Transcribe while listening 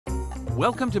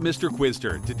Welcome to Mr.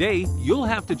 Quizster. Today, you'll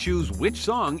have to choose which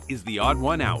song is the odd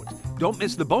one out. Don't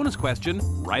miss the bonus question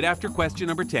right after question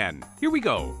number 10. Here we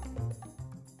go.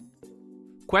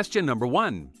 Question number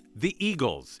 1. The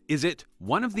Eagles. Is it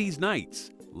One of These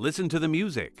Nights, Listen to the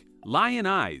Music, Lion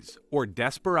Eyes, or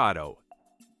Desperado?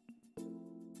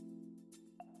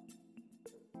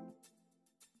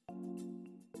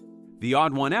 The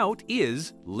odd one out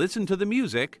is Listen to the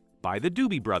Music by the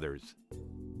Doobie Brothers.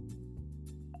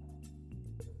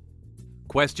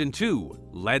 Question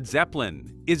 2. Led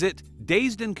Zeppelin. Is it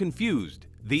Dazed and Confused,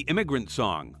 The Immigrant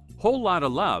Song, Whole Lotta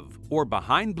Love, or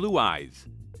Behind Blue Eyes?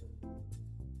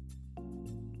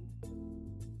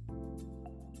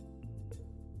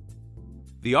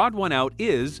 The odd one out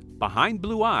is Behind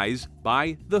Blue Eyes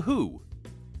by The Who.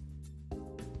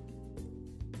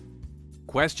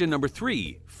 Question number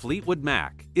 3. Fleetwood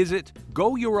Mac. Is it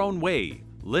Go Your Own Way,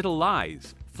 Little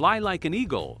Lies, Fly Like an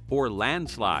Eagle, or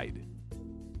Landslide?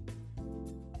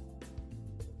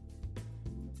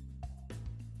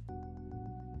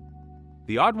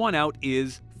 The odd one out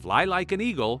is Fly Like an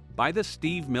Eagle by the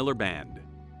Steve Miller Band.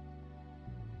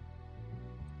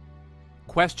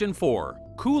 Question 4.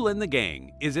 Kool the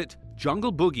Gang. Is it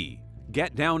Jungle Boogie,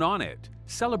 Get Down on It,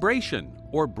 Celebration,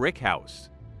 or Brick House?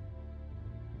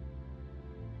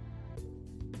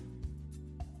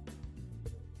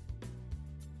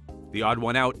 The odd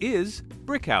one out is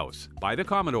Brick House by the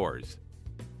Commodores.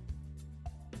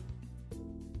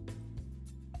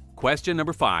 Question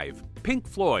number 5. Pink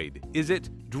Floyd. Is it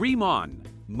Dream On,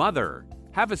 Mother,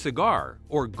 Have a Cigar,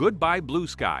 or Goodbye Blue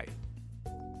Sky?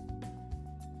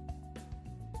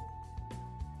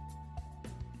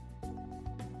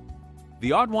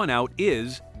 The odd one out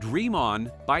is Dream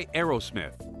On by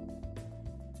Aerosmith.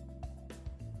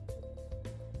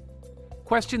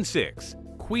 Question 6.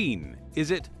 Queen. Is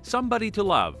it Somebody to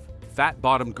Love, Fat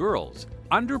Bottom Girls,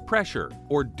 Under Pressure,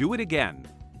 or Do It Again?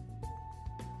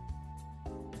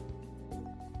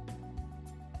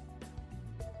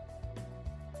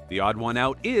 The odd one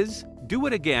out is Do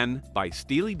It Again by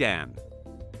Steely Dan.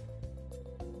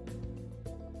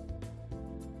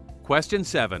 Question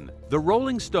 7. The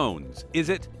Rolling Stones. Is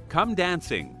it Come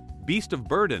Dancing, Beast of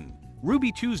Burden,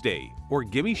 Ruby Tuesday, or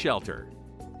Gimme Shelter?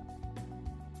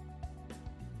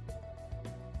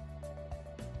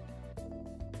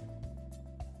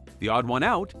 The odd one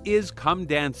out is Come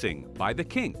Dancing by the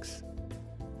Kinks.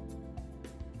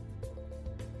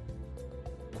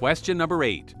 Question number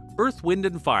 8. Earth, Wind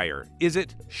and Fire. Is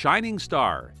it Shining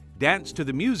Star, Dance to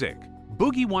the Music,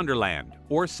 Boogie Wonderland,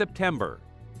 or September?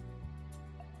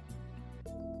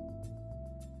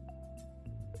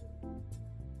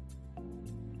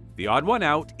 The odd one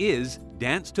out is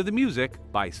Dance to the Music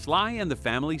by Sly and the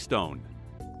Family Stone.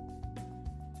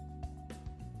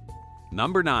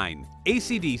 Number 9.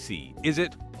 AC/DC. Is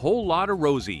it Whole Lotta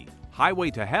Rosie, Highway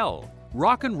to Hell,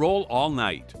 Rock and Roll All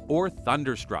Night, or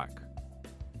Thunderstruck?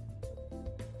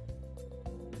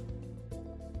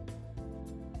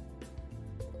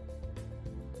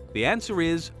 The answer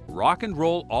is Rock and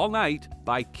Roll All Night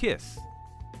by Kiss.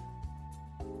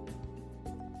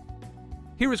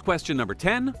 Here is question number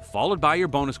 10, followed by your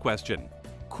bonus question.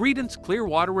 Creedence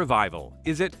Clearwater Revival.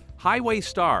 Is it Highway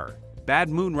Star, Bad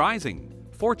Moon Rising,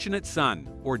 Fortunate Son,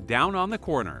 or Down on the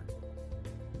Corner?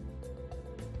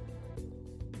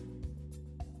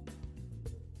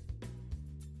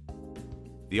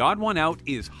 The odd one out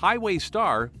is Highway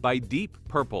Star by Deep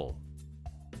Purple.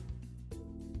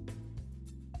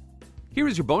 Here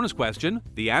is your bonus question.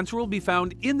 The answer will be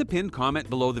found in the pinned comment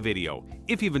below the video.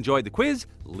 If you've enjoyed the quiz,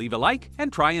 leave a like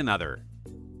and try another.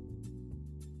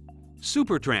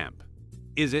 Supertramp.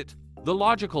 Is it The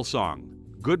Logical Song,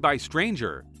 Goodbye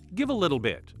Stranger, Give a Little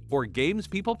Bit, or Games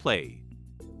People Play?